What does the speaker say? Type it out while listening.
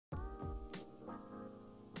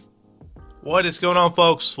What is going on,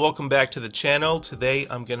 folks? Welcome back to the channel. Today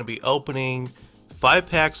I'm going to be opening 5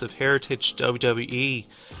 packs of Heritage WWE.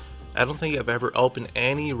 I don't think I've ever opened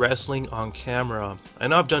any wrestling on camera. I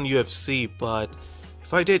know I've done UFC, but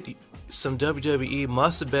if I did some WWE,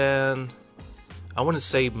 must have been, I want to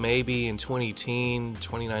say maybe in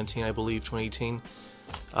 2019, I believe 2018.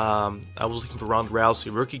 I was looking for Ronda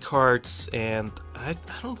Rousey rookie cards, and I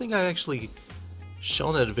don't think I actually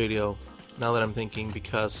shown that video, now that I'm thinking,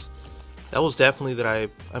 because that was definitely that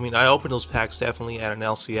I opened those packs definitely at an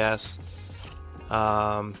LCS.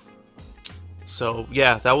 So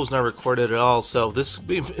yeah, that was not recorded at all. So this will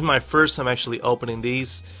be my first time actually opening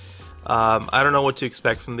these. I don't know what to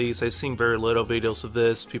expect from these. I've seen very little videos of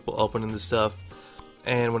this, people opening this stuff.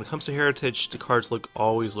 And when it comes to Heritage, the cards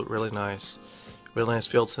always look really nice. Really nice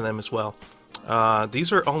feel to them as well.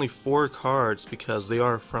 These are only 4 cards because they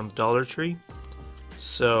are from Dollar Tree.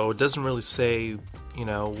 So it doesn't really say, you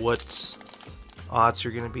know, what odds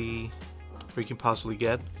you're going to be, or you can possibly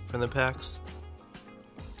get from the packs.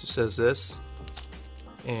 It just says this,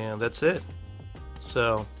 and that's it.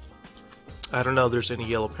 So I don't know if there's any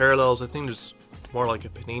yellow parallels. I think there's more like a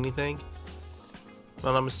Panini thing, if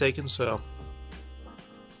I'm not mistaken. So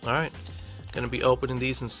alright, gonna be opening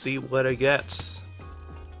these and see what I get.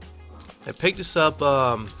 I picked this up,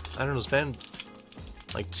 I don't know, it's been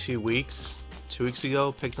like 2 weeks. 2 weeks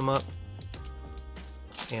ago, picked them up.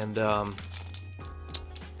 And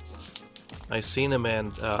I seen them,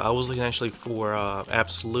 and I was looking actually for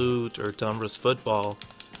Absolute or Donruss Football,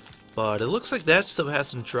 but it looks like that stuff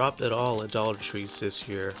hasn't dropped at all at Dollar Trees this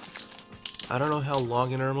year. I don't know how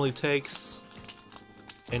long it normally takes.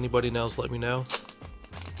 Anybody knows, let me know.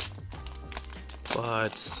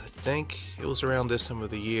 But I think it was around this time of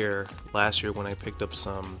the year, last year, when I picked up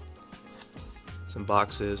some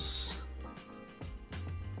boxes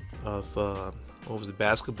of what was it,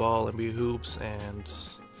 basketball, NBA hoops, and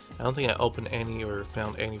I don't think I opened any or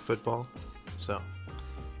found any football. So,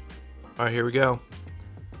 alright, here we go.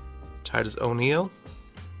 Titus O'Neil,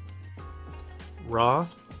 Raw.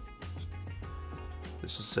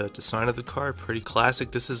 This is the design of the card, pretty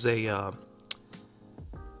classic. This is a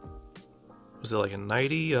was it like a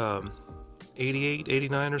 90, 88,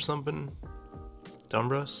 89 or something?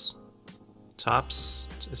 Donruss? Tops?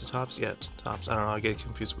 Is it Tops? Yeah, Tops. I don't know, I get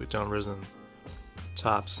confused with Donruss and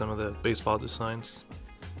Tops, some of the baseball designs.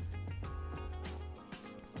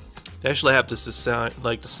 They actually have this design,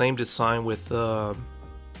 like the same design with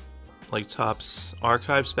like Topps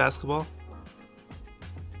Archives basketball.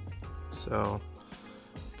 So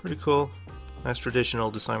pretty cool. Nice traditional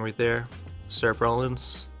design right there. Seth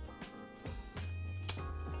Rollins.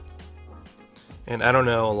 And I don't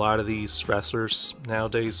know a lot of these wrestlers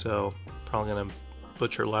nowadays, so probably gonna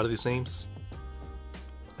butcher a lot of these names.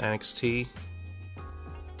 NXT.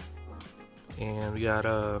 And we got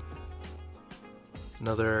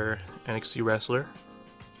another NXT wrestler.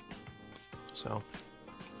 So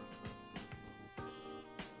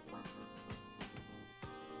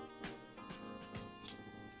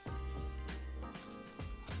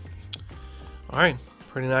alright,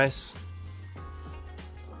 pretty nice.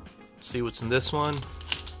 Let's see what's in this one.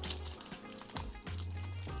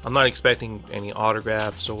 I'm not expecting any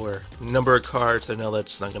autographs or number of cards. I know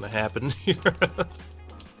that's not going to happen here.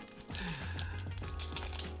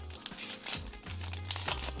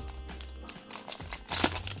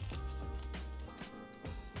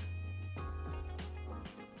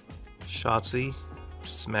 Shotzi,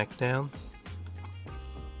 SmackDown.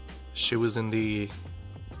 She was in the,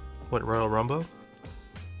 what, Royal Rumble?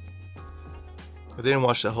 I didn't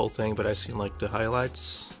watch the whole thing, but I seen like the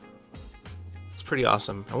highlights. It's pretty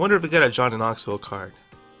awesome. I wonder if we got a Johnny Knoxville card.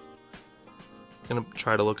 I'm gonna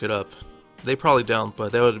try to look it up. They probably don't,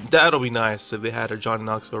 but that'll be nice if they had a Johnny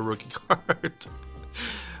Knoxville rookie card.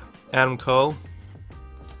 Adam Cole.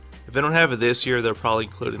 If they don't have it this year, they'll probably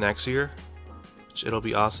include it next year, which it'll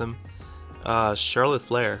be awesome. Charlotte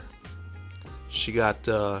Flair. She got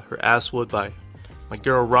her ass whooped by my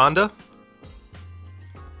girl Ronda.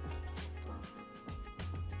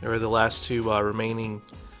 They were the last 2 remaining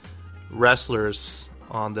wrestlers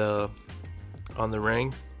on the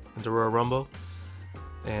ring in the Royal Rumble.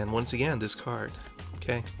 And once again, this card.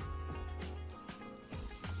 Okay.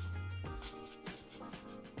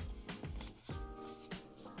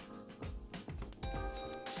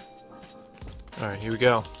 Alright, here we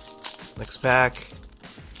go. Next pack.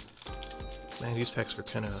 Man, these packs are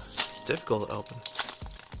kind of difficult to open.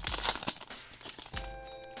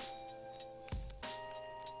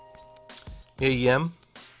 Yem.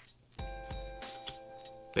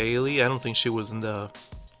 Bailey, I don't think she was in the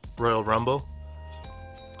Royal Rumble.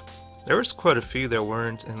 There was quite a few that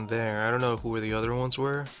weren't in there. I don't know who the other ones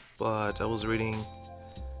were, but I was reading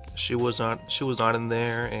she was not in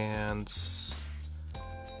there, and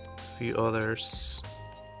a few others.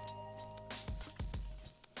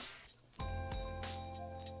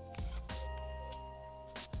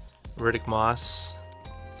 Riddick Moss.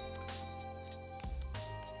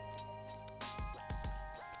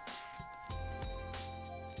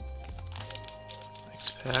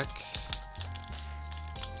 Next pack.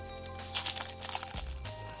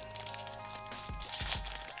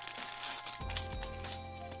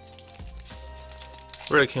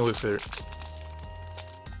 I really can't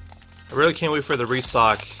wait for the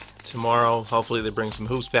restock tomorrow. Hopefully they bring some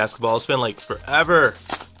hoops basketball. It's been like forever.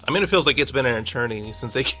 I mean, it feels like it's been an eternity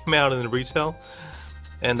since they came out in the retail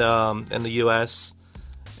and in the US,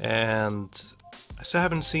 and I still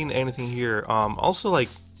haven't seen anything here. Also, like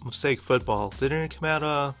Mistake Football, didn't it come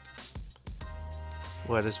out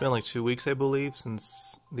what, it's been like 2 weeks, I believe,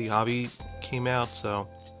 since the hobby came out, so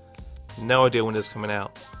no idea when it's coming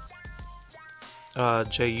out.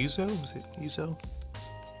 Jay Uzo? Was it Uzo?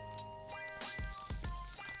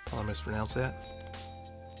 Probably mispronounced that.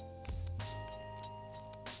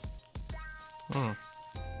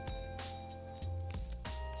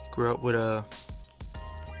 Grew up with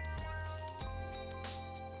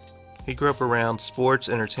he grew up around sports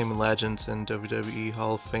entertainment legends and WWE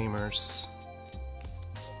Hall of Famers.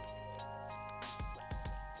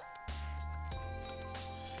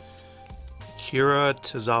 Akira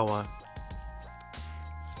Tozawa.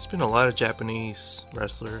 There's been a lot of Japanese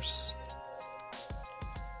wrestlers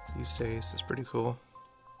these days. It's pretty cool.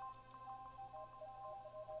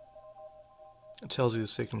 It tells you the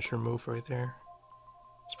signature move right there.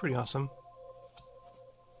 It's pretty awesome.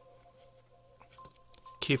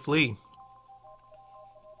 Keith Lee.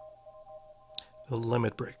 The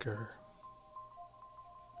Limit Breaker.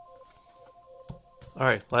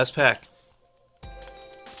 Alright, last pack.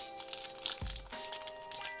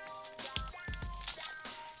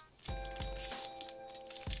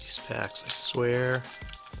 These packs, I swear.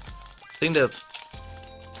 I think that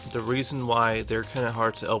the reason why they're kind of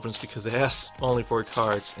hard to open is because it has only 4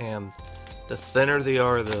 cards, and the thinner they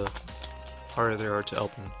are, the harder they are to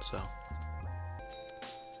open. So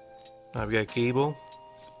now we got Gable,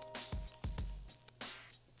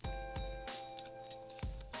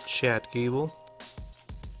 Chad Gable,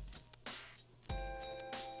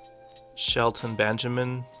 Shelton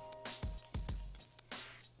Benjamin,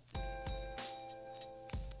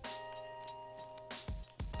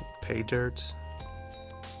 Pay Dirt.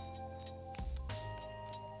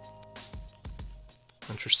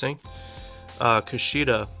 Interesting.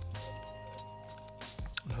 Kushida,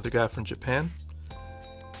 another guy from Japan.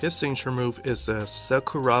 His signature move is the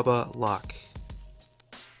Sakuraba Lock.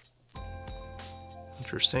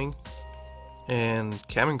 Interesting. And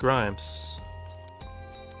Cameron Grimes.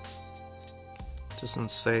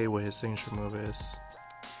 Doesn't say what his signature move is.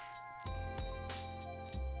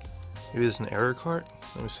 Maybe there's an error card?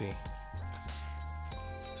 Let me see.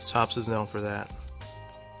 His Topps is known for that.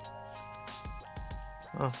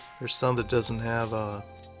 Oh, there's some that doesn't have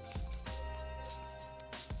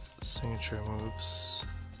signature moves.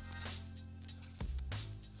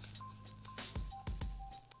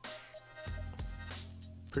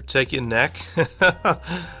 Protect your neck.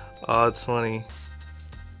 Oh, it's funny.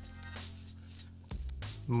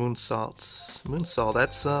 Moonsault. Moonsault,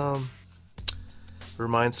 that's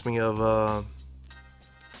reminds me of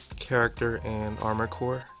character in Armor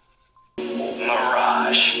Core.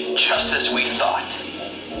 Mirage, just as we thought.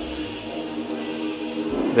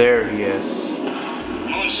 There he is.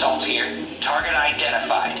 Moonsault here. Target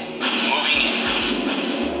identified. Moving in.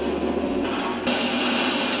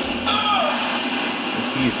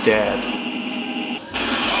 He's dead.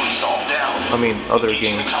 Moonsault down. I mean, other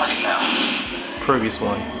game. Target now. Previous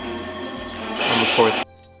one. On the 4th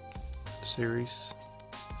series.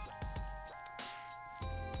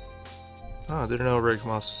 Oh, I didn't know Rick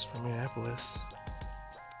Moss was from Minneapolis.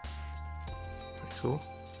 Pretty cool.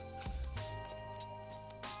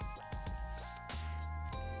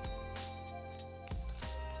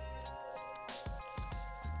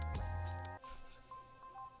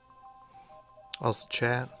 Also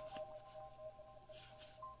chat.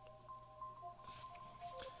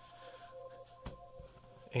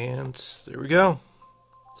 And there we go.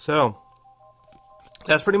 So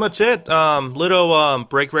that's pretty much it. Little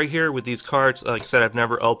break right here with these cards. Like I said, I've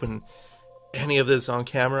never opened any of this on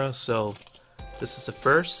camera, so this is the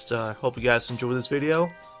first. Hope you guys enjoyed this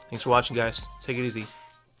video. Thanks for watching, guys. Take it easy.